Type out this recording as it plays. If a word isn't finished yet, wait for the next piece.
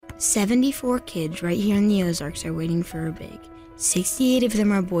74 kids right here in the Ozarks are waiting for a big. 68 of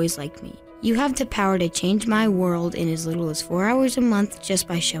them are boys like me. You have the power to change my world in as little as 4 hours a month just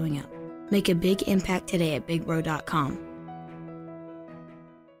by showing up. Make a big impact today at bigbro.com.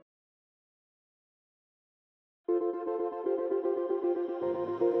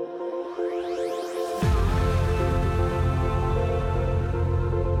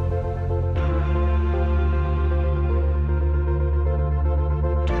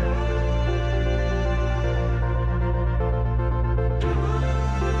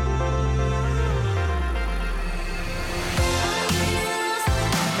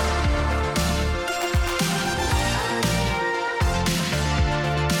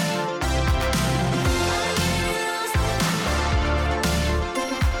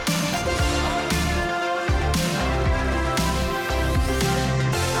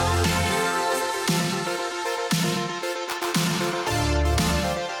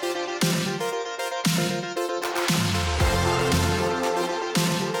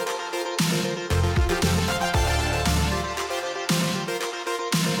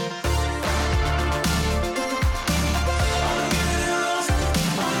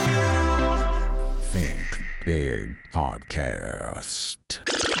 Big Podcast.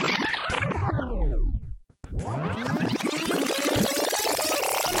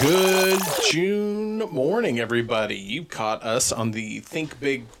 Good June morning, everybody. You caught us on the Think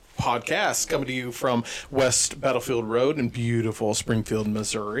Big podcast, coming to you from West Battlefield Road in beautiful Springfield,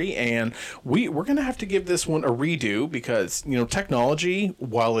 Missouri. And we're going to have to give this one a redo because, you know, technology,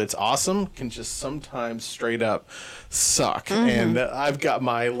 while it's awesome, can just sometimes straight up suck. Mm-hmm. And I've got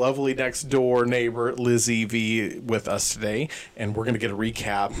my lovely next door neighbor, Lizzie V, with us today. And we're going to get a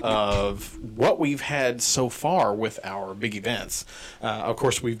recap of what we've had so far with our big events. Of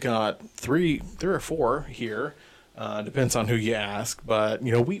course, we've got three or four here. Depends on who you ask, but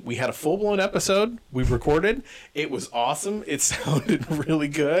you know, we had a full-blown episode we recorded. It was awesome. It sounded really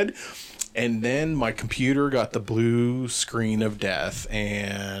good. And then my computer got the blue screen of death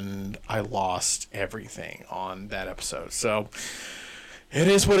and I lost everything on that episode. So it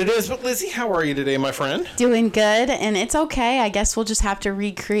is what it is. But Lizzie, how are you today, my friend? Doing good, and it's okay. I guess we'll just have to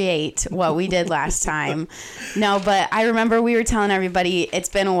recreate what we did last time. No, but I remember we were telling everybody it's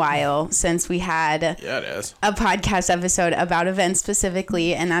been a while since we had it is. A podcast episode about events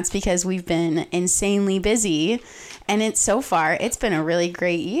specifically, and that's because we've been insanely busy. And it's been a really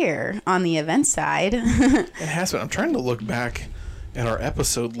great year on the event side. It has been. I'm trying to look back at our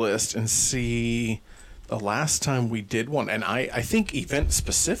episode list and see the last time we did one, and I think event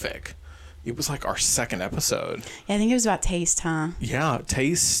specific, it was like our second episode. Yeah, I think it was about taste, huh? Yeah,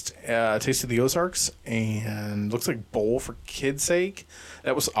 Taste of the Ozarks, and looks like Bowl for Kids' Sake.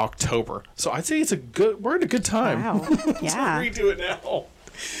 That was October. So I'd say we're at a good time. Wow. Yeah. To redo it now.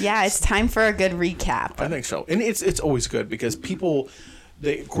 Yeah, it's time for a good recap. I think so. And it's always good because people,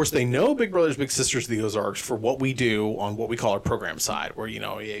 they know Big Brothers Big Sisters of the Ozarks for what we do on what we call our program side, where, you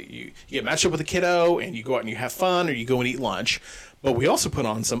know, you get matched up with a kiddo and you go out and you have fun or you go and eat lunch. But we also put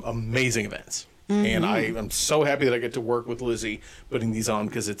on some amazing events. Mm-hmm. And I am so happy that I get to work with Lizzie putting these on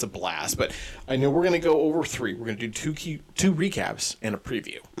because it's a blast. But I know we're going to go over three. We're going to do two recaps and a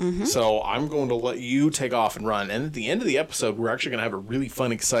preview. Mm-hmm. So I'm going to let you take off and run. And at the end of the episode, we're actually going to have a really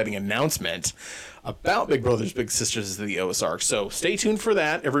fun, exciting announcement about Big Brothers Big Sisters of the Ozarks. So stay tuned for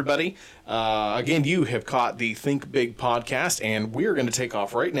that, everybody. Again, you have caught the Think Big podcast, and we're going to take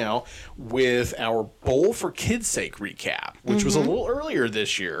off right now with our Bowl for Kids' Sake recap, which was a little earlier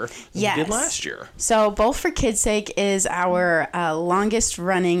this year than we did last year. So Bowl for Kids' Sake is our longest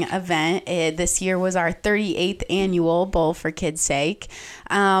running event. This year was our 38th annual Bowl for Kids' Sake.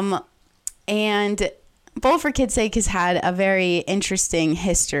 And Bowl for Kids' Sake has had a very interesting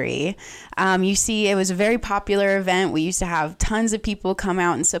history. You see, it was a very popular event. We used to have tons of people come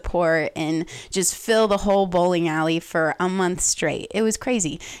out and support and just fill the whole bowling alley for a month straight. It was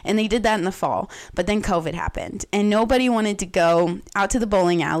crazy. And they did that in the fall. But then COVID happened. And nobody wanted to go out to the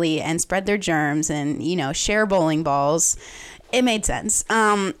bowling alley and spread their germs and, you know, share bowling balls. It made sense.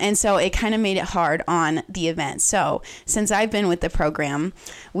 And so it kind of made it hard on the event. So since I've been with the program,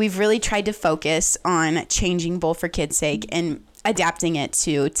 we've really tried to focus on changing Bowl for Kids' Sake and adapting it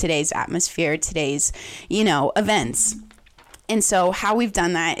to today's atmosphere, today's, you know, events. And so how we've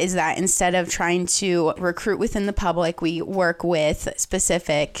done that is that instead of trying to recruit within the public, we work with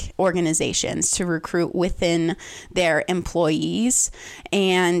specific organizations to recruit within their employees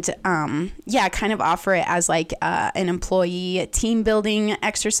and, kind of offer it as like an employee team building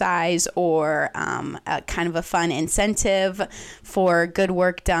exercise or a kind of a fun incentive for good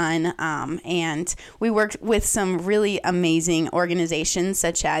work done. And we worked with some really amazing organizations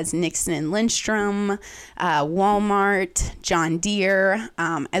such as Nixon and Lindstrom, Walmart, John Deere,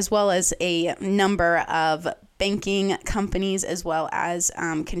 as well as a number of banking companies as well as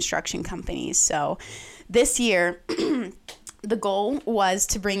construction companies. So this year, the goal was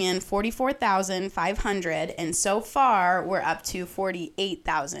to bring in 44,500, and so far we're up to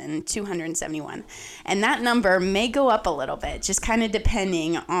 48,271. And that number may go up a little bit, just kind of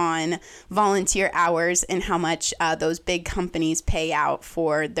depending on volunteer hours and how much those big companies pay out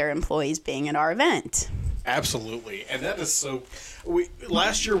for their employees being at our event. Absolutely. And that is so...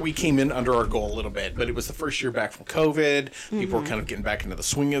 last year we came in under our goal a little bit, but it was the first year back from COVID. People were kind of getting back into the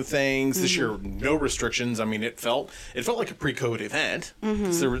swing of things. This year, no restrictions. I mean, it felt like a pre-COVID event.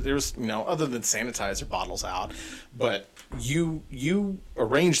 Because there was, other than sanitizer bottles out. But you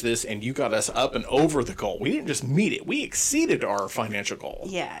arranged this and you got us up and over the goal. We didn't just meet it. We exceeded our financial goal.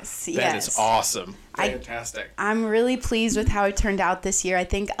 Yes. That is awesome. Fantastic. I'm really pleased with how it turned out this year. I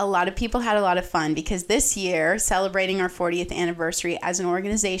think a lot of people had a lot of fun because this year, celebrating our 40th anniversary as an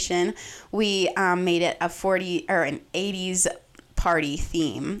organization, we made it an 80s party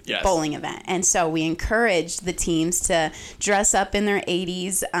theme bowling event. And so we encouraged the teams to dress up in their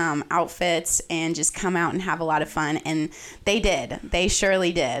 80s outfits and just come out and have a lot of fun. And they did. They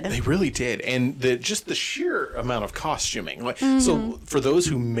surely did. They really did. And the sheer amount of costuming. So for those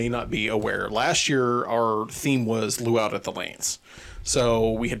who may not be aware, last year our theme was Luau at the Lanes.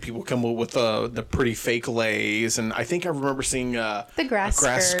 So we had people come with the pretty fake lays, and I think I remember seeing the grass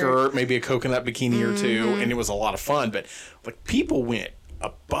skirt, maybe a coconut bikini or two, and it was a lot of fun. But like people went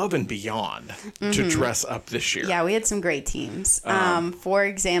above and beyond to dress up this year. Yeah, we had some great teams. For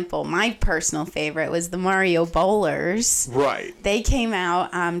example, my personal favorite was the Mario Bowlers. Right. They came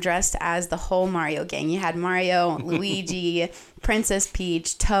out dressed as the whole Mario gang. You had Mario, Luigi, Princess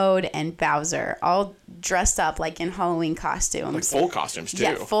Peach, Toad, and Bowser, all dressed up like in Halloween costumes. Like full costumes, too.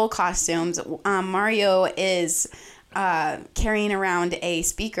 Yeah, full costumes. Mario is carrying around a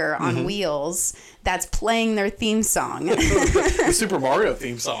speaker on wheels that's playing their theme song. The Super Mario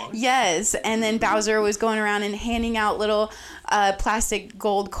theme song. Yes, and then Bowser was going around and handing out little plastic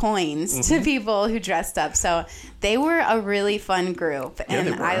gold coins to people who dressed up. So they were a really fun group,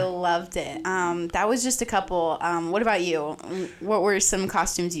 and I loved it. That was just a couple. What about you? What were some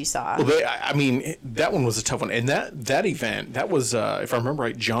costumes you saw? Well, that one was a tough one. And that event, that was, if I remember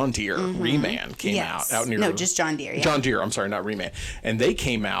right, John Deere, Reman came out near... No, just John Deere. Yeah. John Deere, I'm sorry, not Reman. And they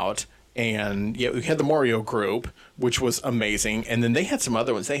came out, and we had the Mario group, which was amazing. And then they had some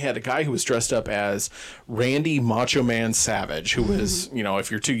other ones. They had a guy who was dressed up as Randy Macho Man Savage, who was,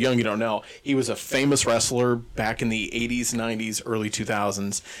 if you're too young, you don't know. He was a famous wrestler back in the 80s, 90s, early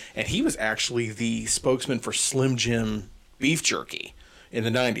 2000s. And he was actually the spokesman for Slim Jim beef jerky in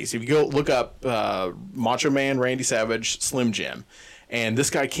the 90s. If you go look up Macho Man, Randy Savage, Slim Jim. And this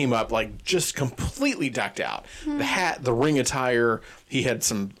guy came up like just completely decked out. The hat, the ring attire, he had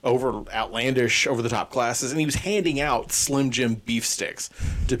some outlandish, over-the-top glasses, and he was handing out Slim Jim beef sticks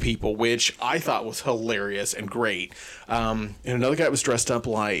to people, which I thought was hilarious and great. And another guy was dressed up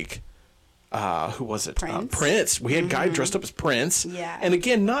like, who was it? Prince. We had a guy dressed up as Prince. Yeah. And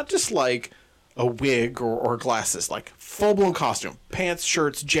again, not just like a wig or glasses, like full-blown costume. Pants,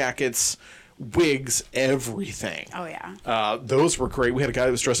 shirts, jackets, wigs, everything. Oh, yeah. Those were great. We had a guy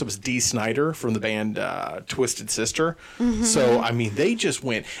that was dressed up as Dee Snider from the band Twisted Sister. So, they just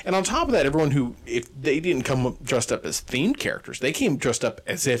went. And on top of that, everyone if they didn't come dressed up as themed characters, they came dressed up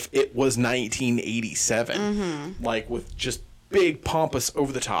as if it was 1987. Like with just big, pompous,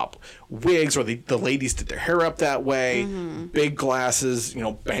 over-the-top wigs, or the ladies did their hair up that way. Big glasses,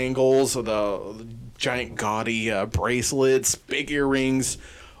 bangles, or the giant gaudy bracelets, big earrings.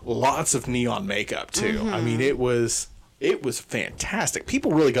 Lots of neon makeup too. It was fantastic.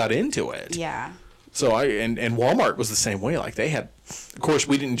 People really got into it. Yeah. So and Walmart was the same way. Like they had, of course,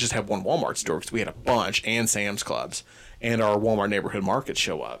 we didn't just have one Walmart store because we had a bunch, and Sam's Clubs and our Walmart neighborhood market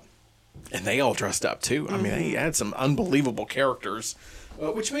show up, and they all dressed up too. They had some unbelievable characters,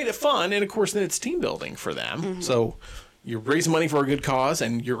 which made it fun. And of course, then it's team building for them. So you're raising money for a good cause,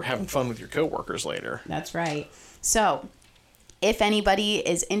 and you're having fun with your coworkers later. That's right. So If anybody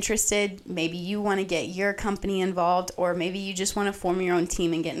is interested, maybe you want to get your company involved, or maybe you just want to form your own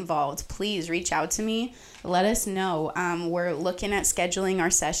team and get involved, please reach out to me. Let us know. We're looking at scheduling our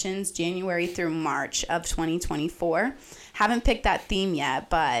sessions January through March of 2024. Haven't picked that theme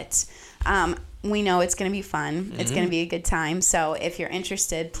yet, but we know it's going to be fun. It's going to be a good time. So if you're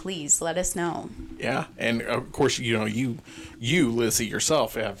interested, please let us know. Yeah. And of course, you, Lizzie,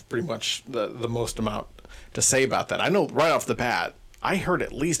 yourself have pretty much the most amount to say about that. I know right off the bat, I heard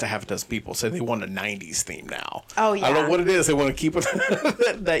at least a half a dozen people say they want a 90s theme now. Oh, yeah. I don't know what it is. They want to keep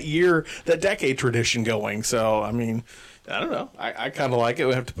that decade tradition going. So, I mean, I don't know. I kind of like it.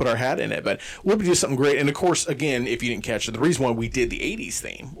 We have to put our hat in it, but we'll do something great. And of course, again, if you didn't catch it, the reason why we did the 80s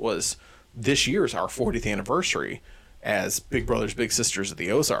theme was this year's our 40th anniversary as Big Brothers Big Sisters of the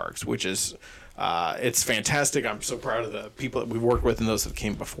Ozarks, which is it's fantastic. I'm so proud of the people that we've worked with and those that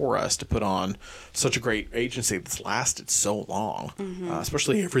came before us to put on such a great agency that's lasted so long,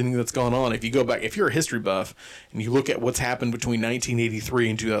 especially everything that's gone on. If you go back, if you're a history buff and you look at what's happened between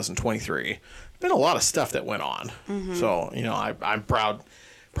 1983 and 2023, there's been a lot of stuff that went on. So, I'm proud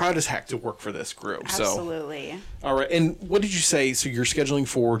as heck to work for this group. Absolutely. So, all right. And what did you say? So you're scheduling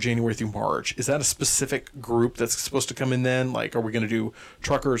for January through March. Is that a specific group that's supposed to come in then? Like, are we going to do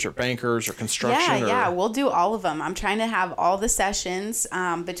truckers or bankers or construction? Yeah, we'll do all of them. I'm trying to have all the sessions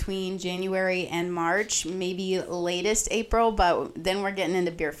between January and March, maybe latest April, but then we're getting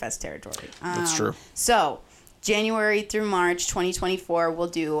into Beerfest territory. That's true. So January through March 2024, we'll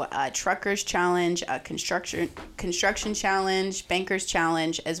do a truckers challenge, a construction challenge, bankers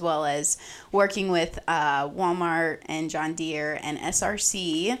challenge, as well as working with Walmart and John Deere and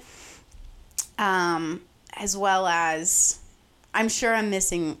SRC, as well as, I'm sure I'm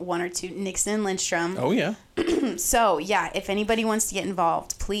missing one or two, Nixon and Lindstrom. Oh, yeah. So, yeah, if anybody wants to get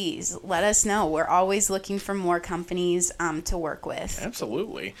involved, please let us know. We're always looking for more companies to work with.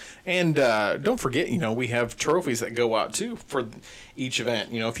 Absolutely. And don't forget, we have trophies that go out, too, for each event.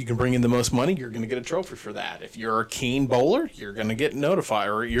 If you can bring in the most money, you're going to get a trophy for that. If you're a keen bowler, you're going to get notified,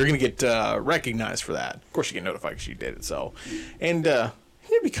 or you're going to get recognized for that. Of course, you get notified because you did it. So, and it'd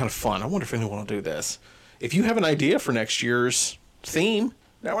be kind of fun. I wonder if anyone will do this. If you have an idea for next year's theme,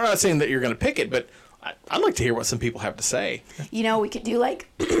 now we're not saying that you're going to pick it, but I'd like to hear what some people have to say. We could do like,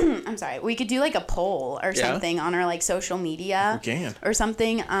 we could do like a poll or something on our like social media. We can. Or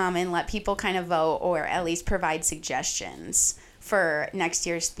something, and let people kind of vote or at least provide suggestions for next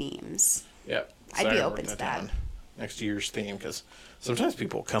year's themes. Yep. I'd be open to that. Next year's theme, because sometimes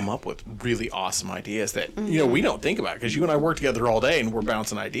people come up with really awesome ideas that, we don't think about, because you and I work together all day and we're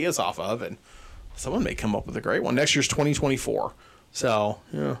bouncing ideas off of, and someone may come up with a great one. Next year's 2024. So,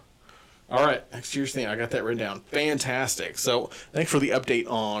 yeah. All right, next year's thing. I got that written down. Fantastic. So, thanks for the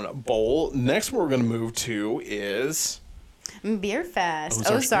update on Bowl. Next, what we're going to move to is Beerfest.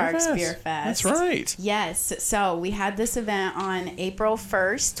 Ozarks Beerfest. That's right. Yes. So, we had this event on April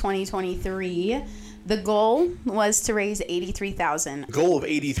 1st, 2023. The goal was to raise $83,000. Goal of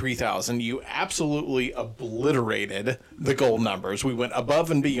 $83,000. You absolutely obliterated the goal numbers. We went above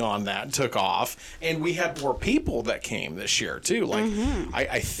and beyond that, took off, and we had more people that came this year too. Like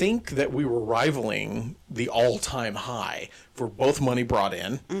I think that we were rivaling the all-time high for both money brought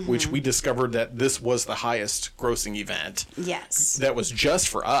in, which we discovered that this was the highest grossing event. Yes. That was just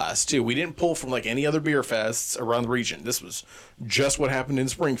for us too. We didn't pull from like any other beer fests around the region. This was just what happened in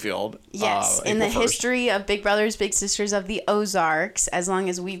Springfield. Yes, in the history of Big Brothers Big Sisters of the Ozarks, as long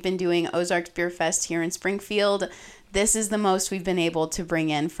as we've been doing Ozarks Beer Fest here in Springfield, this is the most we've been able to bring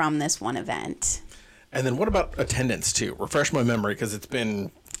in from this one event. And then what about attendance too? Refresh my memory, because it's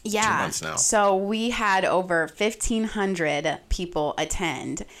been 2 months now. So we had over 1,500 people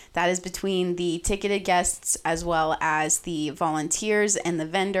attend. That is between the ticketed guests as well as the volunteers and the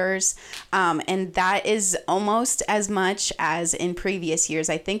vendors. And that is almost as much as in previous years.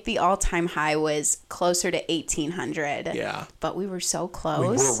 I think the all-time high was closer to 1,800. Yeah. But we were so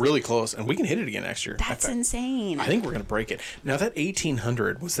close. We were really close, and we can hit it again next year. That's insane. I think we're going to break it. Now, that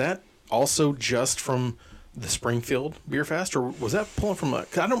 1,800, was that also just from the Springfield Beer Fest, or was that pulling from I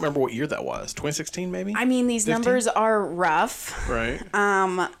don't remember what year that was. 2016 maybe? I mean, these 15? numbers are rough. Right.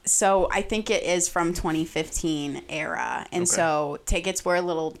 So I think it is from 2015 era. And so tickets were a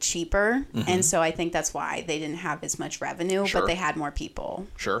little cheaper. And so I think that's why they didn't have as much revenue, but they had more people.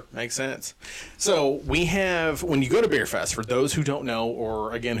 Sure. Makes sense. So we have, when you go to Beer Fest, for those who don't know,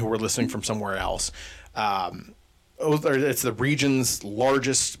 or again, who are listening from somewhere else, it's the region's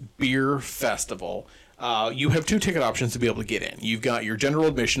largest beer festival. you have 2 ticket options to be able to get in. You've got your general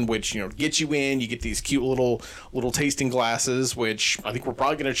admission, which, gets you in. You get these cute little tasting glasses, which I think we're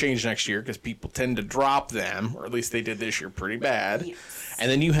probably going to change next year because people tend to drop them, or at least they did this year pretty bad. Yes. And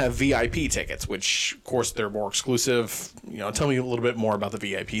then you have VIP tickets, which, of course, they're more exclusive. Tell me a little bit more about the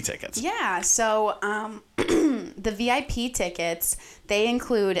VIP tickets. Yeah, so the VIP tickets, they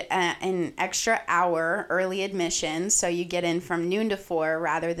include an extra hour early admission. So you get in from noon to 4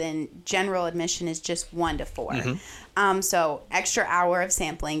 rather than general admission is just 1 to 4. Mm-hmm. So extra hour of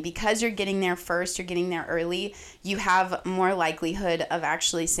sampling. Because you're getting there first, you're getting there early, you have more likelihood of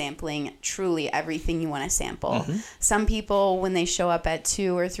actually sampling truly everything you want to sample. Mm-hmm. Some people, when they show up at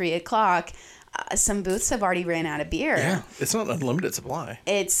 2 or 3 o'clock, some booths have already ran out of beer. Yeah, it's not unlimited supply.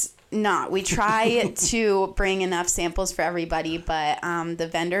 It's not. We try to bring enough samples for everybody, but the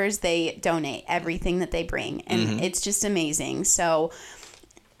vendors, they donate everything that they bring, and mm-hmm. it's just amazing. So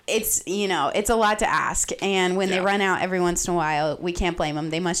it's it's a lot to ask, and when they run out every once in a while, we can't blame them.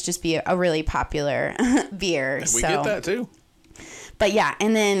 They must just be a really popular beer. And we get that too. But yeah,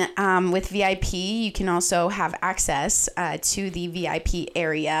 and then with VIP, you can also have access to the VIP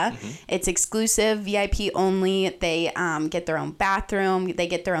area. Mm-hmm. It's exclusive, VIP only. They get their own bathroom. They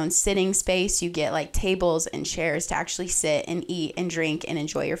get their own sitting space. You get like tables and chairs to actually sit and eat and drink and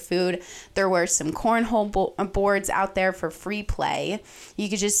enjoy your food. There were some cornhole boards out there for free play. You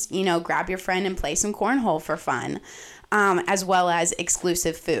could just, grab your friend and play some cornhole for fun, as well as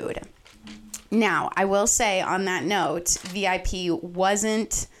exclusive food. Now, I will say on that note, VIP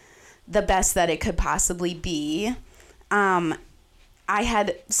wasn't the best that it could possibly be. I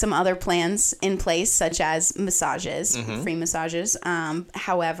had some other plans in place, such as massages, mm-hmm. free massages.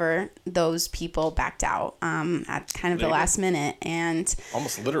 However, those people backed out at kind of the last minute. And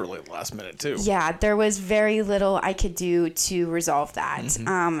almost literally the last minute, too. Yeah, there was very little I could do to resolve that.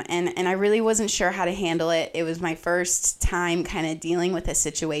 Mm-hmm. And I really wasn't sure how to handle it. It was my first time kind of dealing with a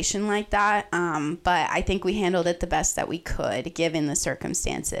situation like that. But I think we handled it the best that we could, given the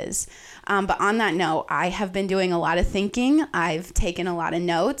circumstances. But on that note, I have been doing a lot of thinking. I've taken a lot of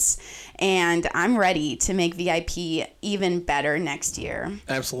notes, and I'm ready to make VIP even better next year.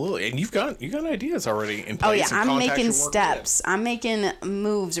 Absolutely. And you've got ideas already in place. Oh yeah, I'm making steps. I'm making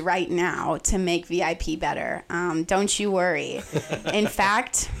moves right now to make VIP better. Don't you worry. In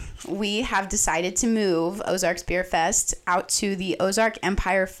fact, we have decided to move Ozarks Beerfest out to the Ozark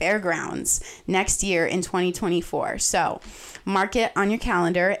Empire Fairgrounds next year in 2024. So mark it on your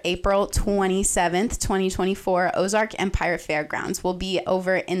calendar. April 27th, 2024, Ozark Empire Fairgrounds will be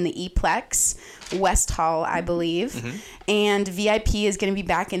over in the E-Plex West Hall, I believe. Mm-hmm. And VIP is going to be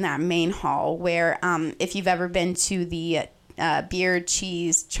back in that main hall where if you've ever been to the beer,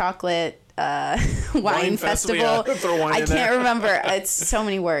 cheese, chocolate, wine festival. Yeah. I can't remember. It's so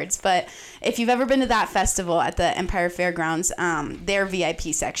many words. But if you've ever been to that festival at the Empire Fairgrounds, their VIP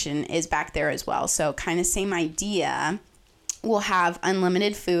section is back there as well. So kind of same idea. We'll have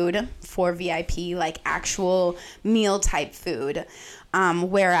unlimited food for VIP, like actual meal type food.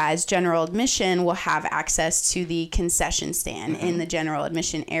 Whereas general admission will have access to the concession stand mm-hmm. in the general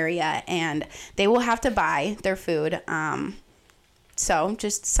admission area, and they will have to buy their food. So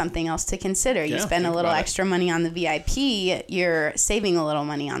just something else to consider. You spend a little extra money on the VIP, you're saving a little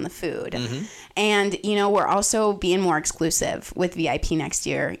money on the food. Mm-hmm. And, we're also being more exclusive with VIP next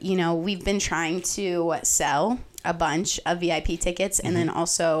year. We've been trying to sell a bunch of VIP tickets, and mm-hmm. then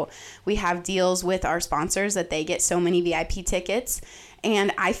also we have deals with our sponsors that they get so many VIP tickets,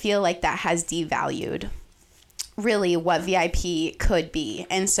 and I feel like that has devalued really what VIP could be.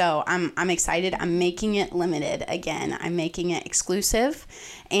 And so I'm excited. I'm making it limited again. I'm making it exclusive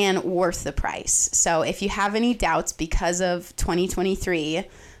and worth the price. So if you have any doubts because of 2023,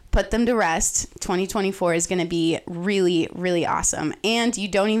 put them to rest. 2024 is going to be really, really awesome. And you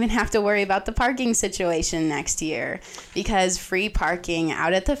don't even have to worry about the parking situation next year because free parking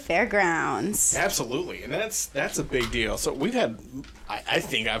out at the fairgrounds. Absolutely. And that's a big deal. So we've had, I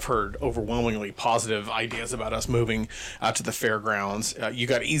think I've heard overwhelmingly positive ideas about us moving out to the fairgrounds. You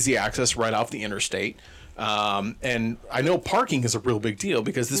got easy access right off the interstate. And I know parking is a real big deal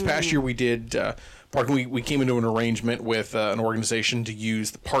because this past year we did parking. We came into an arrangement with an organization to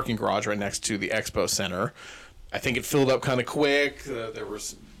use the parking garage right next to the expo center. I think it filled up kind of quick.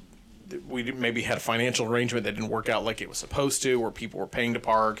 We maybe had a financial arrangement that didn't work out like it was supposed to, where people were paying to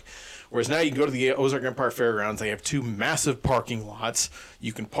park. Whereas now you can go to the Ozark Empire Fairgrounds. They have 2 massive parking lots.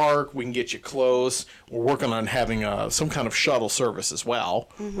 You can park. We can get you close. We're working on having some kind of shuttle service as well,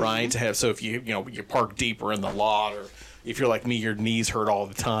 mm-hmm. right? To have, so if you park deeper in the lot, or if you're like me, your knees hurt all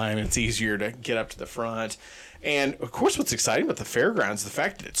the time, it's easier to get up to the front. And of course, what's exciting about the fairgrounds is the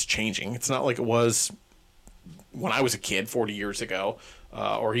fact that it's changing. It's not like it was when I was a kid 40 years ago,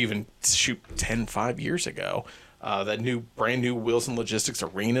 or even 5 years ago. That brand new Wilson Logistics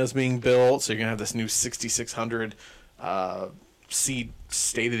Arena is being built. So you're going to have this new 6,600 seat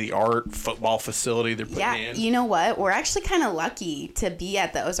state-of-the-art football facility they're putting in. You know what? We're actually kind of lucky to be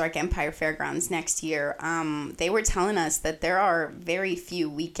at the Ozark Empire Fairgrounds next year. They were telling us that there are very few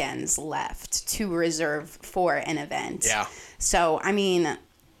weekends left to reserve for an event. Yeah. So, I mean,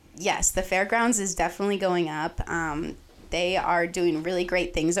 yes, the fairgrounds is definitely going up. They are doing really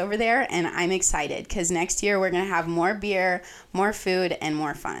great things over there, and I'm excited because next year we're going to have more beer, more food, and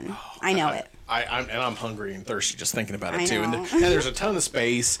more fun. I know it. I'm hungry and thirsty just thinking about it, I too. know. And there's a ton of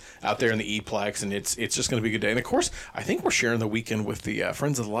space out there in the E-Plex, and it's just going to be a good day. And, of course, I think we're sharing the weekend with the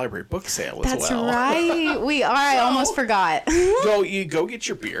Friends of the Library book sale as well. That's right. We are. I almost forgot. Go get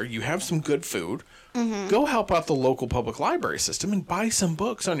your beer. You have some good food. Mm-hmm. Go help out the local public library system and buy some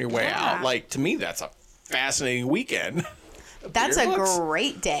books on your way out. Like, to me, that's a fascinating weekend. That's a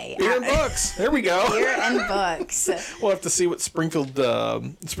great day. Beer and books. There we go. Beer and books. We'll have to see what Springfield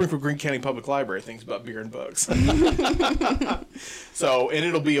Green County Public Library thinks about beer and books. So, and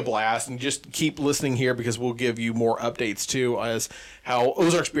it'll be a blast. And just keep listening here because we'll give you more updates too as how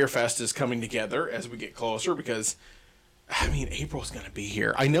Ozarks Beerfest is coming together as we get closer. Because, I mean, April's going to be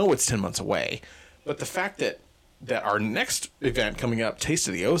here. I know it's 10 months away, but the fact that our next event coming up, Taste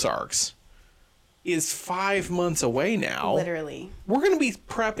of the Ozarks, is 5 months away now. Literally. We're going to be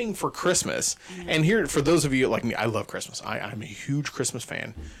prepping for Christmas. And here, for those of you like me, I love Christmas. I'm a huge Christmas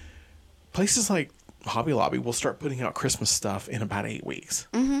fan. Places like Hobby Lobby will start putting out Christmas stuff in about 8 weeks.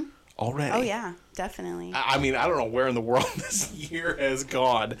 Mm-hmm. Already. Oh, yeah. Definitely. I mean, I don't know where in the world this year has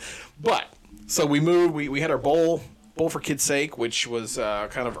gone. But, so we moved. We had our bowl for Kids' Sake, which was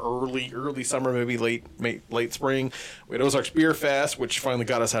kind of early summer, maybe late spring. We had Ozarks Beerfest, which finally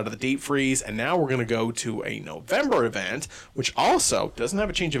got us out of the deep freeze, and now we're going to go to a November event, which also doesn't have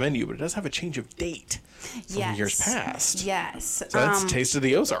a change of venue, but it does have a change of date from years past. Yes. So that's Taste of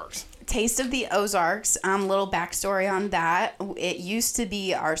the Ozarks. Taste of the Ozarks, little backstory on that. It used to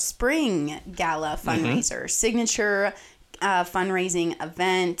be our spring gala fundraiser, signature fundraising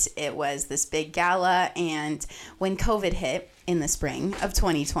event. It was this big gala, and when COVID hit in the spring of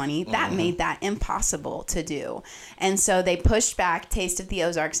 2020, that made that impossible to do. And so they pushed back Taste of the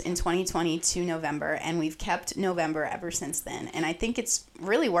Ozarks in 2020 to November, and we've kept November ever since then. And I think it's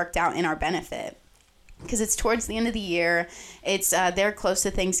really worked out in our benefit because it's towards the end of the year. It's they're close to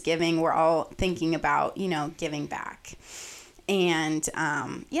Thanksgiving. We're all thinking about, giving back. And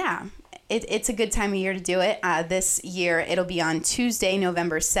it's a good time of year to do it. This year, it'll be on Tuesday,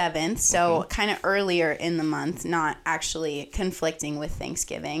 November 7th, so kind of earlier in the month, not actually conflicting with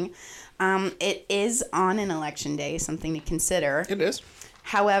Thanksgiving. It is on an election day, something to consider. It is.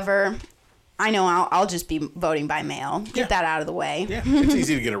 However, I know I'll just be voting by mail. Get that out of the way. Yeah, it's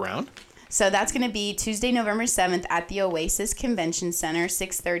easy to get around. So that's going to be Tuesday, November 7th at the Oasis Convention Center,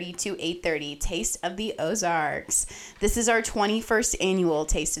 6:30 to 8:30, Taste of the Ozarks. This is our 21st annual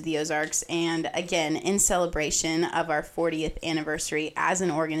Taste of the Ozarks, and again, in celebration of our 40th anniversary as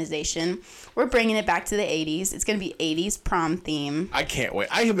an organization, we're bringing it back to the 80s. It's going to be 80s prom theme. I can't wait.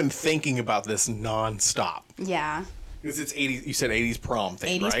 I have been thinking about this nonstop. Yeah. Because it's 80s, you said 80s prom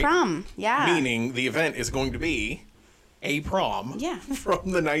thing, 80s right? prom, yeah. Meaning the event is going to be a prom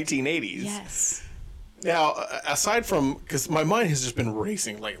from the 1980s. Yes. Now, aside from, because my mind has just been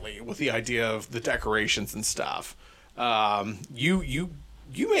racing lately with the idea of the decorations and stuff, you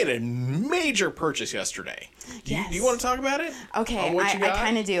made a major purchase yesterday. Do you want to talk about it? Okay, I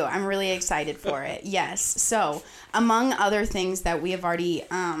kind of do. I'm really excited for it. Yes. So, among other things that we have already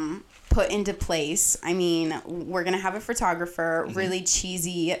put into place, I mean, we're going to have a photographer, really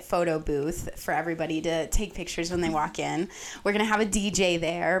cheesy photo booth for everybody to take pictures when they walk in. We're going to have a DJ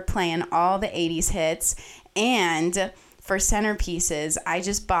there playing all the 80s hits. And for centerpieces, I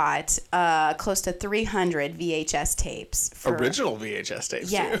just bought close to 300 VHS tapes. Original VHS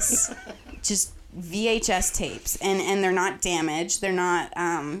tapes, yes. too. Just VHS tapes, and they're not damaged. They're not,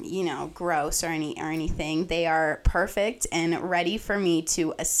 gross or anything. They are perfect and ready for me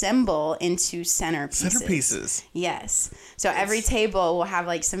to assemble into centerpieces. Yes. So every table will have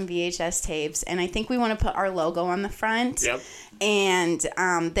like some VHS tapes, and I think we want to put our logo on the front. Yep. And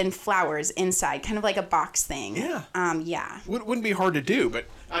then flowers inside, kind of like a box thing. Yeah. Yeah. Wouldn't be hard to do, but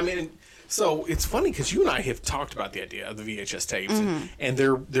I mean. So it's funny because you and I have talked about the idea of the VHS tapes, and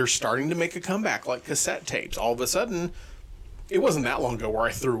they're starting to make a comeback like cassette tapes. All of a sudden, it wasn't that long ago where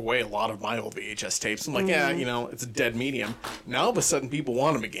I threw away a lot of my old VHS tapes. I'm like, it's a dead medium. Now all of a sudden, people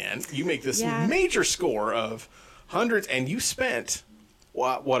want them again. You make this major score of hundreds, and you spent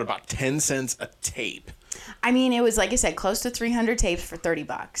what about 10 cents a tape I mean, it was, like I said, close to 300 tapes for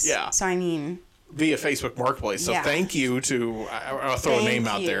 $30. Yeah. So, I mean... Via Facebook Marketplace. So thank you to, I'll throw a name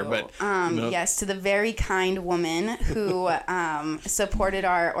out there, but. Yes, to the very kind woman who supported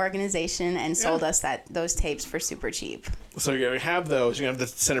our organization and sold us those tapes for super cheap. So you have those, you have the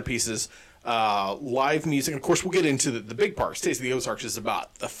centerpieces, live music. And of course, we'll get into the big parts. Taste of the Ozarks is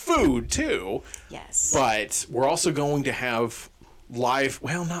about the food too. Yes. But we're also going to have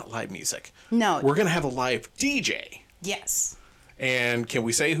not live music. No. We're going to have a live DJ. Yes. And can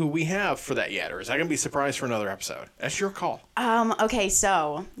we say who we have for that yet? Or is that going to be a surprise for another episode? That's your call. Okay,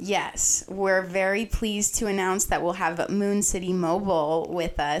 so, yes, we're very pleased to announce that we'll have Moon City Mobile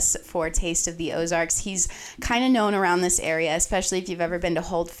with us for Taste of the Ozarks. He's kind of known around this area, especially if you've ever been to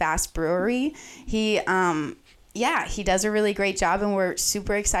Hold Fast Brewery. He does a really great job, and we're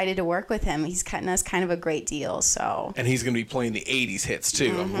super excited to work with him. He's cutting us kind of a great deal, so. And he's going to be playing the 80s hits,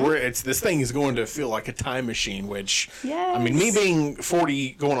 too. This thing is going to feel like a time machine, which, yes. I mean, me being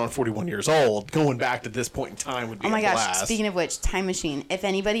 40, going on 41 years old, going back to this point in time would be Oh my gosh, blast. Speaking of which, time machine. If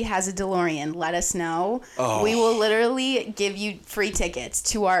anybody has a DeLorean, let us know. Oh. We will literally give you free tickets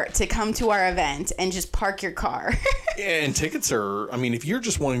to come to our event and just park your car. And tickets are, I mean, if you're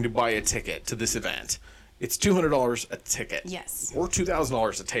just wanting to buy a ticket to this event, it's $200 a ticket. Yes. Or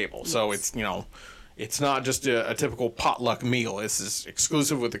 $2,000 a table. Yes. So it's, it's not just a typical potluck meal. This is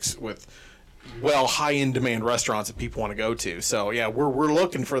exclusive with high-end demand restaurants that people want to go to. So, yeah, we're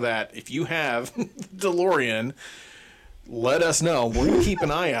looking for that. If you have DeLorean, let us know. We're going to keep an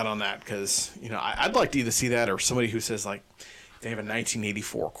eye out on that because, I'd like to either see that or somebody who says, like, they have a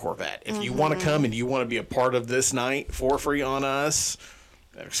 1984 Corvette. If you want to come and you want to be a part of this night for free on us,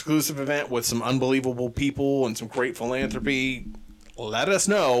 an exclusive event with some unbelievable people and some great philanthropy, let us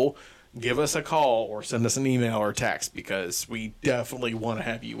know. Give us a call or send us an email or text because we definitely want to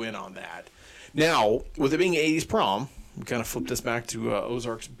have you in on that. Now, with it being 80s prom, we kind of flipped this back to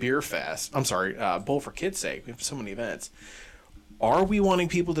Ozarks Beerfest. I'm sorry, Bowl for Kids' Sake. We have so many events. Are we wanting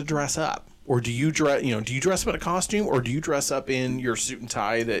people to dress up? Or do you dress? Do you dress up in a costume, or do you dress up in your suit and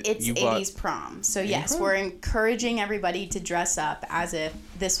tie that you bought? It's 80s prom, so yes, we're encouraging everybody to dress up as if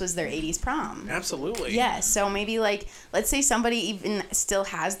this was their 80s prom. Absolutely. Yes, so maybe let's say somebody even still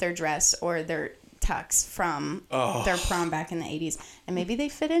has their dress or their tux from their prom back in the 80s, and maybe they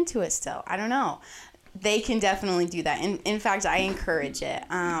fit into it still. I don't know. They can definitely do that. In fact, I encourage it.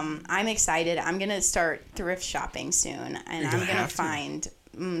 I'm excited. I'm gonna start thrift shopping soon, and I'm gonna find.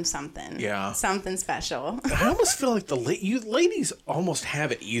 Something. Yeah. Something special. I almost feel like you ladies almost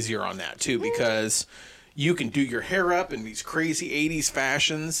have it easier on that too because you can do your hair up in these crazy 80s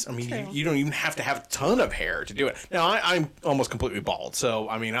fashions. I mean, you don't even have to have a ton of hair to do it. Now, I'm almost completely bald, so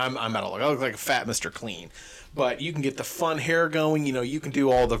I mean, I'm out of luck. I look like a fat Mr. Clean. But you can get the fun hair going. You can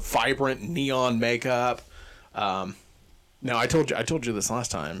do all the vibrant neon makeup. Now, I told you this last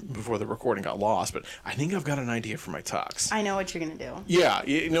time before the recording got lost, but I think I've got an idea for my tux. I know what you're going to do. Yeah,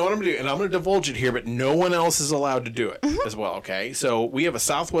 you know what I'm going to do, and I'm going to divulge it here, but no one else is allowed to do it as well, okay? So we have a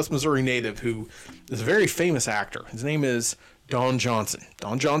Southwest Missouri native who is a very famous actor. His name is Don Johnson.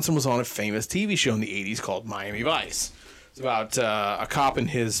 Don Johnson was on a famous TV show in the 80s called Miami Vice. It's about a cop and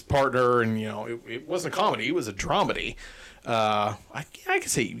his partner, and, it wasn't a comedy. It was a dramedy. I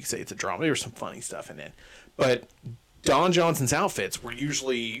could say you could say it's a dramedy. There's some funny stuff in it. But Don Johnson's outfits were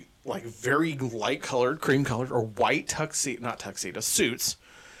usually like very light colored, cream colored, or white suits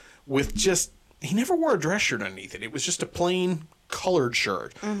with he never wore a dress shirt underneath it. It was just a plain colored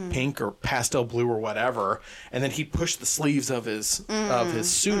shirt, pink or pastel blue or whatever. And then he'd push the sleeves of his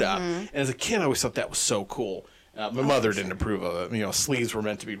suit up. And as a kid, I always thought that was so cool. My mother didn't approve of it. Sleeves were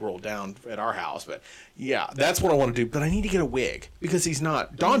meant to be rolled down at our house. But, yeah, that's what I want to do. But I need to get a wig because he's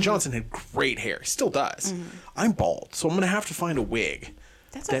not. Don Johnson had great hair. He still does. I'm bald, so I'm going to have to find a wig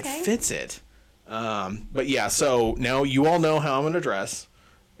that fits it. But, yeah, so now you all know how I'm going to dress.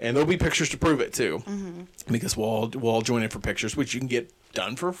 And there'll be pictures to prove it, too. Because we'll all join in for pictures, which you can get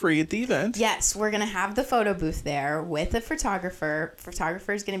done for free at the event. Yes, we're going to have the photo booth there with a photographer.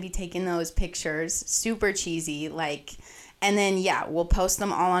 Photographer is going to be taking those pictures, super cheesy, and then, we'll post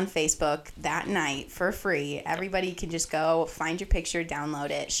them all on Facebook that night for free. Everybody can just go find your picture, download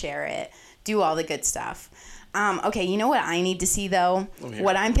it, share it, do all the good stuff. Okay, you know what I need to see, though?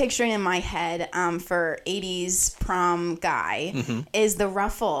 What I'm picturing in my head for 80s prom guy is the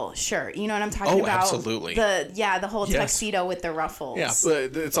ruffle shirt. You know what I'm talking about? Oh, absolutely. The whole tuxedo with the ruffles. Yeah,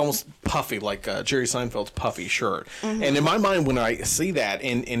 it's almost puffy, like Jerry Seinfeld's puffy shirt. And in my mind, when I see that,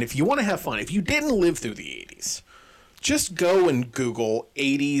 and if you want to have fun, if you didn't live through the 80s, just go and Google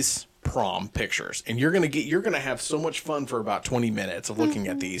 80s prom pictures, and you're gonna have so much fun for about 20 minutes of looking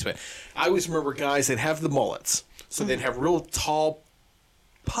at these. But I always remember guys that have the mullets, so they'd have real tall,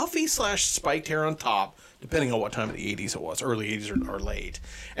 puffy / spiked hair on top, depending on what time of the 80s it was, early 80s or late.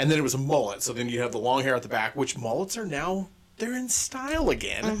 And then it was a mullet, so then you have the long hair at the back, which mullets are now, they're in style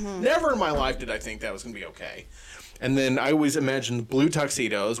again. Never in my life did I think that was going to be okay. And then I always imagined blue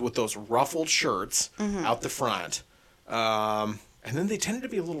tuxedos with those ruffled shirts out the front. And then they tended to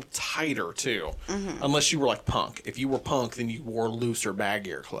be a little tighter, too, unless you were like punk. If you were punk, then you wore looser,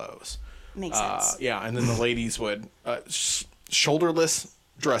 baggier clothes. Makes sense. Yeah, and then the ladies would shoulderless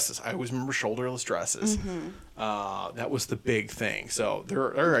dresses. I always remember shoulderless dresses. That was the big thing. So there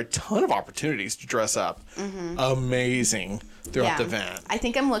are a ton of opportunities to dress up amazing throughout the event. I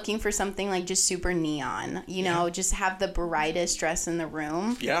think I'm looking for something like just super neon, you know, just have the brightest dress in the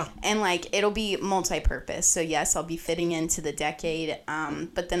room. Yeah. And like it'll be multi-purpose. So yes, I'll be fitting into the decade,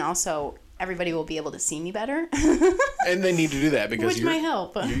 but then also everybody will be able to see me better. And they need to do that because which might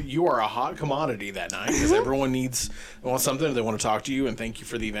help. You are a hot commodity that night because everyone wants something. They want to talk to you and thank you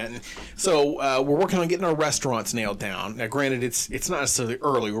for the event. And so we're working on getting our restaurants nailed down. Now, granted, it's not necessarily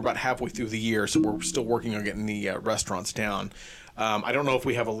early. We're about halfway through the year, so we're still working on getting the restaurants down. I don't know if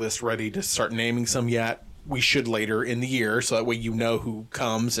we have a list ready to start naming some yet. We should later in the year, so that way you know who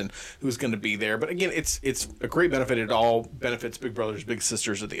comes and who's going to be there. But again, it's a great benefit. It all benefits big brothers, big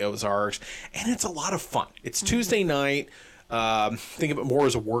sisters of the Ozarks, and it's a lot of fun. It's Tuesday night. Think of it more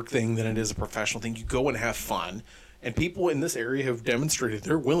as a work thing than it is a professional thing. You go and have fun, and people in this area have demonstrated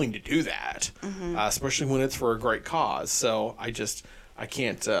they're willing to do that, especially when it's for a great cause. So I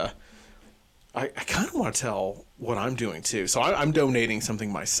can't. I kind of want to tell what I'm doing too. So I'm donating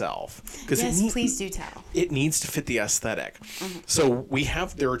something myself. Yes, please do tell. It needs to fit the aesthetic. So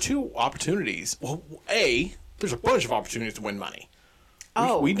there are two opportunities. Well, there's a bunch of opportunities to win money.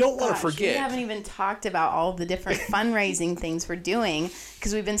 We don't want to forget. We haven't even talked about all the different fundraising things we're doing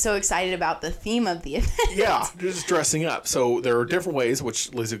because we've been so excited about the theme of the event. Yeah, just dressing up. So there are different ways,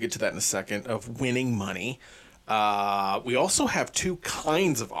 which Liz will get to that in a second, of winning money. We also have two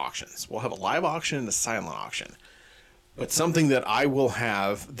kinds of auctions. We'll have a live auction and a silent auction. But something that I will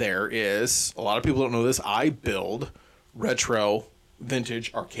have there is, a lot of people don't know this, I build retro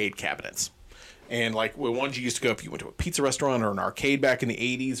vintage arcade cabinets. And like the ones you used to go if you went to a pizza restaurant or an arcade back in the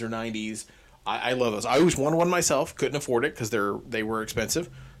 80s or 90s. I love those. I always wanted one myself, couldn't afford it because they were expensive.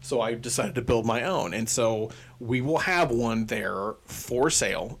 So I decided to build my own. And so we will have one there for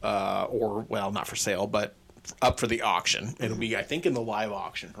sale, not for sale, but up for the auction. It'll be, I think, in the live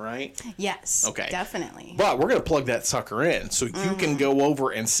auction, right? Yes. Okay. Definitely. But we're going to plug that sucker in so you can go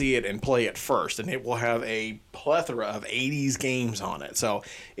over and see it and play it first. And it will have a plethora of 80s games on it. So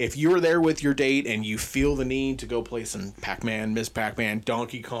if you're there with your date and you feel the need to go play some Pac-Man, Ms. Pac-Man,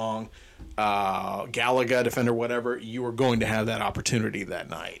 Donkey Kong, Galaga, Defender, whatever, you are going to have that opportunity that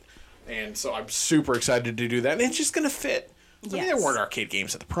night. And so I'm super excited to do that. And it's just going to fit. I mean, there weren't arcade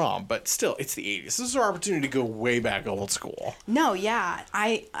games at the prom, but still, it's the 80s. This is our opportunity to go way back old school. No, yeah,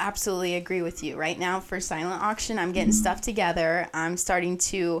 I absolutely agree with you. Right now, for silent auction, I'm getting stuff together. I'm starting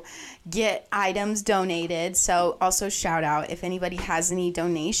to get items donated. So also shout out, if anybody has any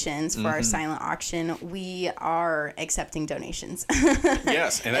donations for our silent auction, we are accepting donations.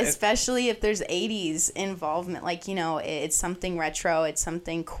 Yes. And especially if there's 80s involvement. Like, you know, it's something retro. It's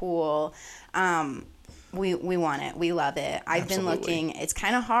something cool. We want it. We love it. I've been looking. It's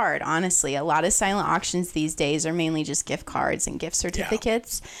kind of hard, honestly. A lot of silent auctions these days are mainly just gift cards and gift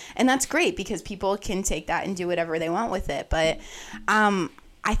certificates. Yeah. And that's great because people can take that and do whatever they want with it. But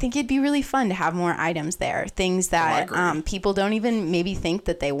I think it'd be really fun to have more items there. Things that people don't even maybe think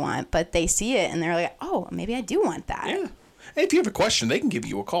that they want, but they see it and they're like, oh, maybe I do want that. Yeah. And if you have a question, they can give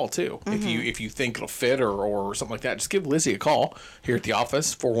you a call too. If you think it'll fit or something like that, just give Lizzie a call here at the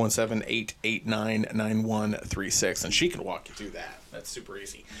office, 417-889-9136, and she can walk you through that. That's super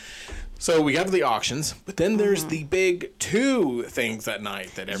easy. So we got to the auctions, but then there's the big two things that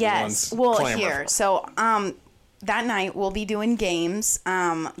night that everyone's clamoring for. So that night we'll be doing games.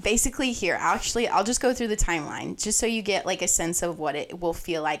 Basically here, actually, I'll just go through the timeline just so you get like a sense of what it will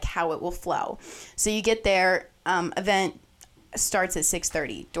feel like, how it will flow. So you get there, event starts at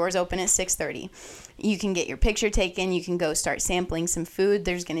 6:30. Doors open at 6:30. You can get your picture taken. You can go start sampling some food.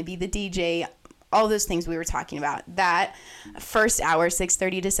 There's going to be the DJ. All those things we were talking about. That first hour,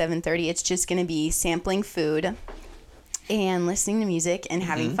 6:30 to 7:30, it's just going to be sampling food and listening to music and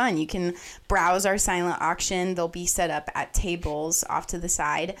having fun. You can browse our silent auction. They'll be set up at tables off to the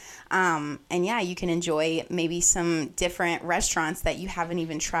side. And yeah, you can enjoy maybe some different restaurants that you haven't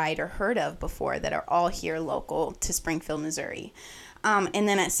even tried or heard of before that are all here local to Springfield, Missouri. And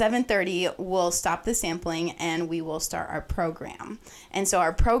then at 7:30, we'll stop the sampling and we will start our program. And so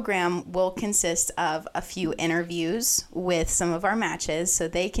our program will consist of a few interviews with some of our matches so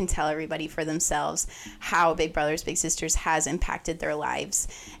they can tell everybody for themselves how Big Brothers Big Sisters has impacted their lives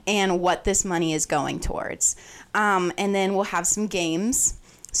and what this money is going towards. And then we'll have some games.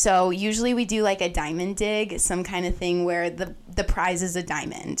 So usually we do like a diamond dig, some kind of thing where the prize is a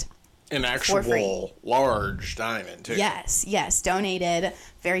diamond. An actual large diamond, too. Yes. Donated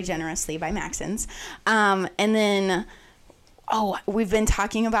very generously by Maxons. And then, we've been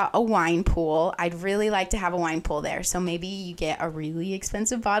talking about a wine pool. I'd really like to have a wine pool there. So maybe you get a really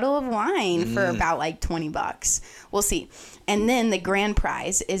expensive bottle of wine for about like $20. We'll see. And then the grand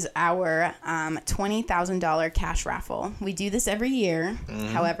prize is our $20,000 cash raffle. We do this every year.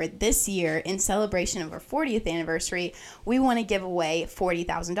 However, this year, in celebration of our 40th anniversary, we want to give away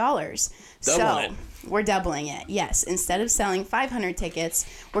 $40,000. So we're doubling it. Yes. Instead of selling 500 tickets,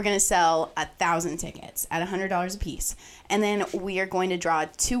 we're going to sell 1,000 tickets at $100 a piece. And then we are going to draw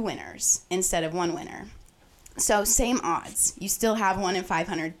 2 winners instead of 1 winner. So same odds. You still have 1 in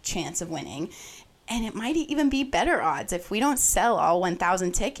 500 chance of winning. And it might even be better odds. If we don't sell all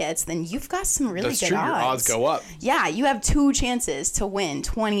 1,000 tickets, then you've got some really That's good true. odds. Your odds go up. Yeah, you have 2 chances to win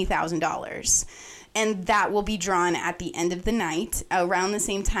 $20,000. And that will be drawn at the end of the night, around the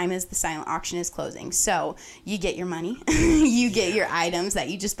same time as the silent auction is closing. So you get your money, you get your items that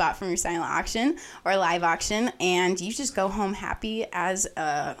you just bought from your silent auction or live auction, and you just go home happy as,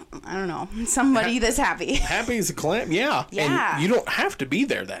 somebody that's happy. Happy as a clam, yeah. Yeah. And you don't have to be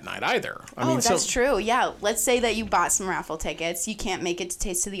there that night either. That's true. Yeah. Let's say that you bought some raffle tickets. You can't make it to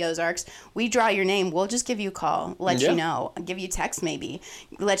Taste of the Ozarks. We draw your name. We'll just give you a call, let you know, give you a text maybe,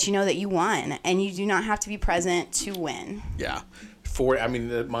 let you know that you won, and you do not have to be present to win. Yeah.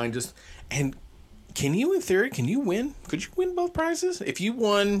 Mine just... And can you, in theory, win? Could you win both prizes? If you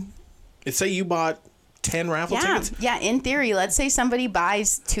won... Say you bought 10 raffle tickets? Yeah, in theory, let's say somebody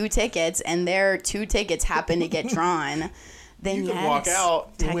buys 2 tickets and their 2 tickets happen to get drawn. Then you could walk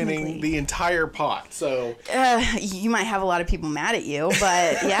out winning the entire pot. So you might have a lot of people mad at you,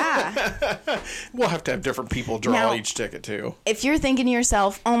 but yeah. We'll have to have different people draw each ticket too. If you're thinking to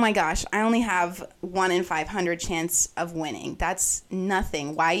yourself, oh my gosh, I only have 1 in 500 chance of winning. That's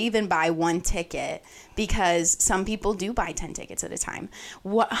nothing. Why even buy 1 ticket? Because some people do buy 10 tickets at a time.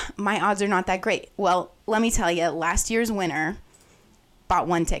 My odds are not that great. Well, let me tell you, last year's winner bought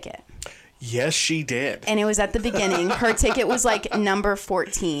 1 ticket. Yes, she did. And it was at the beginning. Her ticket was like number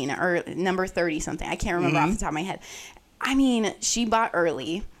 14 or number 30 something. I can't remember off the top of my head. I mean, she bought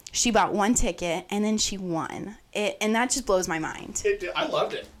early. She bought 1 ticket and then she won. And that just blows my mind. I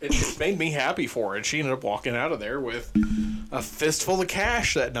loved it. It just made me happy for it. She ended up walking out of there with a fistful of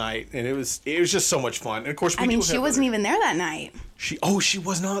cash that night, and it was just so much fun. And of course, she wasn't even there that night. She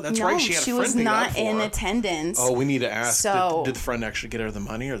was not. That's right. She had a friend was not in attendance. Oh, we need to ask. So, did the friend actually get her the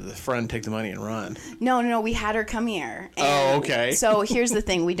money, or did the friend take the money and run? No. We had her come here. Okay. So here's the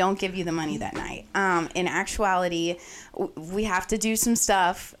thing: we don't give you the money that night. In actuality, we have to do some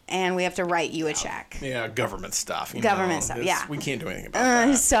stuff, and we have to write you a check. Yeah, government stuff. Yeah. We can't do anything about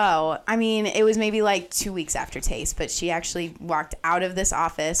that. So, it was maybe like 2 weeks after Taste, but she actually walked out of this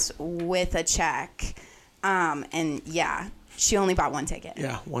office with a check. She only bought 1 ticket.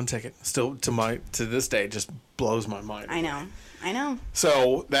 Yeah, 1 ticket. Still, to this day, it just blows my mind. I know.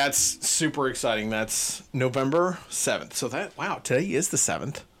 So that's super exciting. That's November 7th. So today is the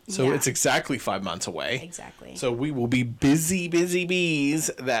 7th. So it's exactly 5 months away. Exactly. So we will be busy bees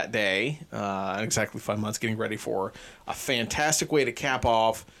that day. Exactly 5 months, getting ready for a fantastic way to cap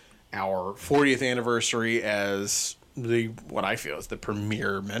off our 40th anniversary as what I feel is the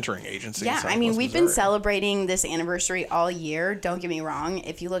premier mentoring agency. Yeah, we've been celebrating this anniversary all year. Don't get me wrong.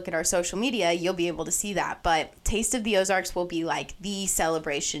 If you look at our social media, you'll be able to see that. But Taste of the Ozarks will be like the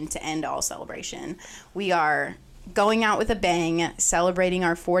celebration to end all celebration. We are going out with a bang, celebrating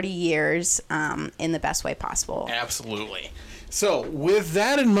our 40 years in the best way possible. Absolutely. So with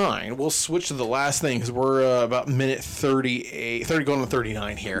that in mind, we'll switch to the last thing because we're about minute 30 going to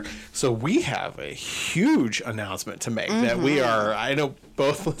 39 here. So we have a huge announcement to make that we are, I know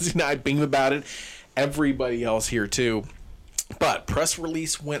both Lindsay and I beam about it, everybody else here too. But press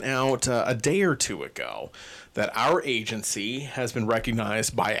release went out a day or two ago that our agency has been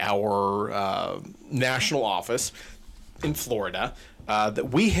recognized by our national office in Florida,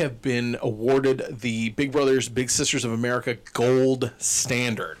 that we have been awarded the Big Brothers Big Sisters of America Gold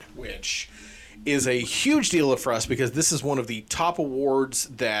Standard, which is a huge deal for us because this is one of the top awards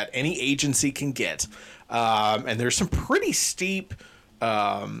that any agency can get. And there's some pretty steep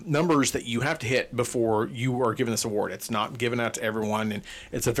numbers that you have to hit before you are given this award. It's not given out to everyone, and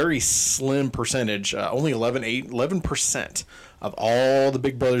it's a very slim percentage. Only 11% of all the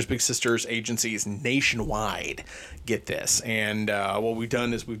Big Brothers Big Sisters agencies nationwide get this. And what we've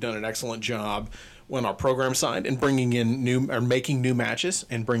done is we've done an excellent job on our program side and bringing in making new matches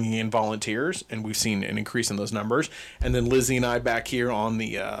and bringing in volunteers, and we've seen an increase in those numbers. And then Lizzie and I back here on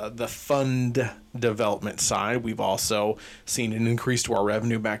the fund development side, we've also seen an increase to our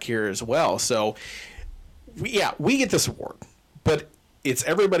revenue back here as well. So we get this award, but it's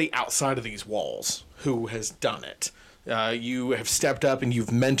everybody outside of these walls who has done it. You have stepped up and you've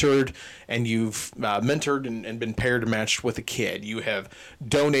mentored, and and been paired and matched with a kid. You have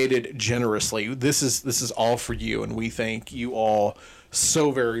donated generously. This is all for you, and we thank you all so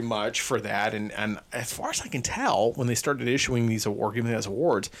very much for that. And as far as I can tell, when they started issuing these awards, giving us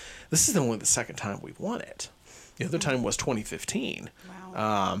awards, this is only the second time we've won it. The other time was 2015.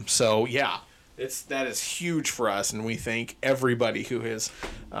 Wow. So yeah. That is huge for us, and we thank everybody who has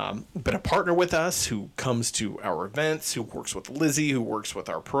been a partner with us, who comes to our events, who works with Lizzie, who works with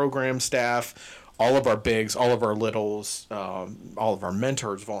our program staff, all of our bigs, all of our littles, all of our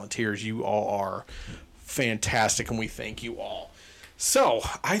mentors, volunteers. You all are fantastic, and we thank you all. So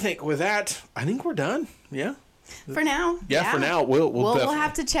I think with that, we're done. Yeah. For now. Yeah, for now. We'll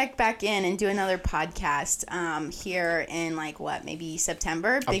have to check back in and do another podcast here in maybe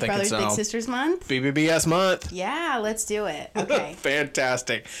September. Big Brothers Big Sisters month. BBBS month. Yeah, let's do it. Okay.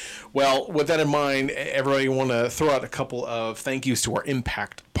 Fantastic. Well, with that in mind, everybody want to throw out a couple of thank yous to our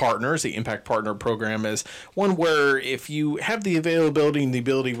Impact Partners. The Impact Partner program is one where if you have the availability and the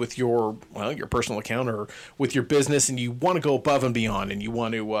ability with your personal account or with your business, and you want to go above and beyond, and you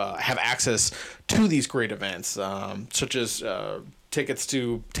want to have access to these great events, such as tickets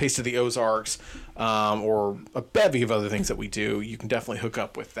to Taste of the Ozarks, or a bevy of other things that we do, you can definitely hook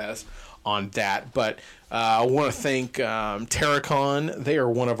up with us on that. But I want to thank Terracon. They are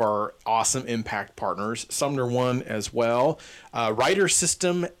one of our awesome Impact partners. Sumner One as well. Rider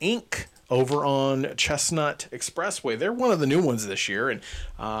System Inc. over on Chestnut Expressway. They're one of the new ones this year, and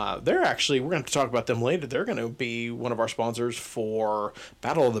they're actually, we're going to talk about them later. They're going to be one of our sponsors for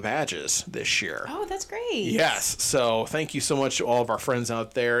Battle of the Badges this year. Oh, that's great. Yes. So thank you so much to all of our friends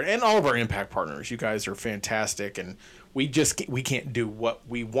out there and all of our Impact partners. You guys are fantastic, and we can't do what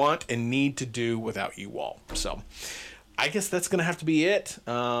we want and need to do without you all. So I guess that's going to have to be it.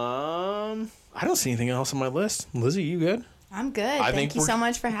 I don't see anything else on my list. Lizzie, you good? I'm good. Thank you so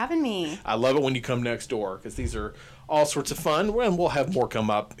much for having me. I love it when you come next door, because these are all sorts of fun, and we'll have more come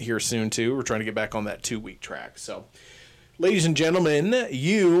up here soon too. We're trying to get back on that 2-week track. So, ladies and gentlemen,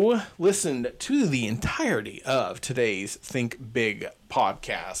 you listened to the entirety of today's Think Big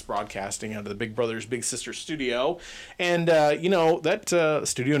podcast, broadcasting out of the Big Brothers Big Sisters studio. And that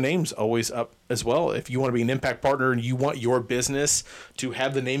studio name's always up as well. If you want to be an Impact partner and you want your business to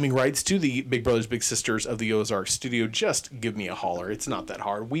have the naming rights to the Big Brothers Big Sisters of the Ozarks studio, just give me a holler. It's not that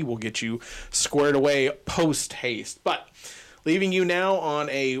hard. We will get you squared away post haste. But leaving you now on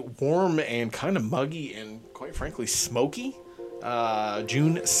a warm and kind of muggy and quite frankly smoky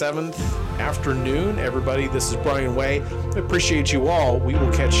June 7th afternoon. Everybody, this is Brian Way. I appreciate you all. We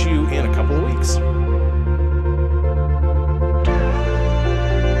will catch you in a couple of weeks.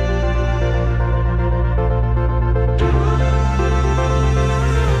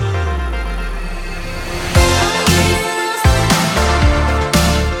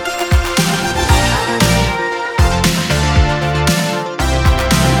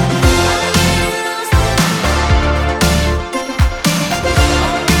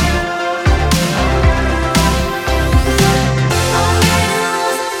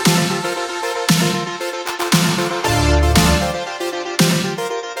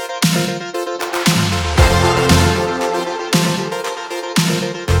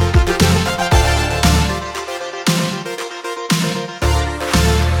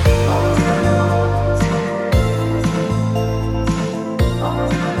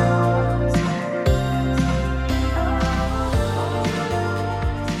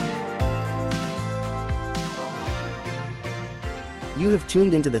 You have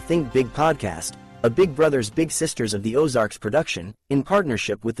tuned into the Think Big podcast, a Big Brothers Big Sisters of the Ozarks production, in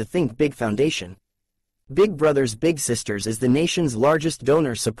partnership with the Think Big Foundation. Big Brothers Big Sisters is the nation's largest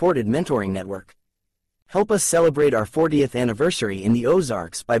donor-supported mentoring network. Help us celebrate our 40th anniversary in the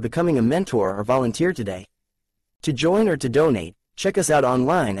Ozarks by becoming a mentor or volunteer today. To join or to donate, check us out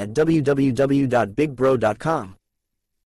online at www.bigbro.com.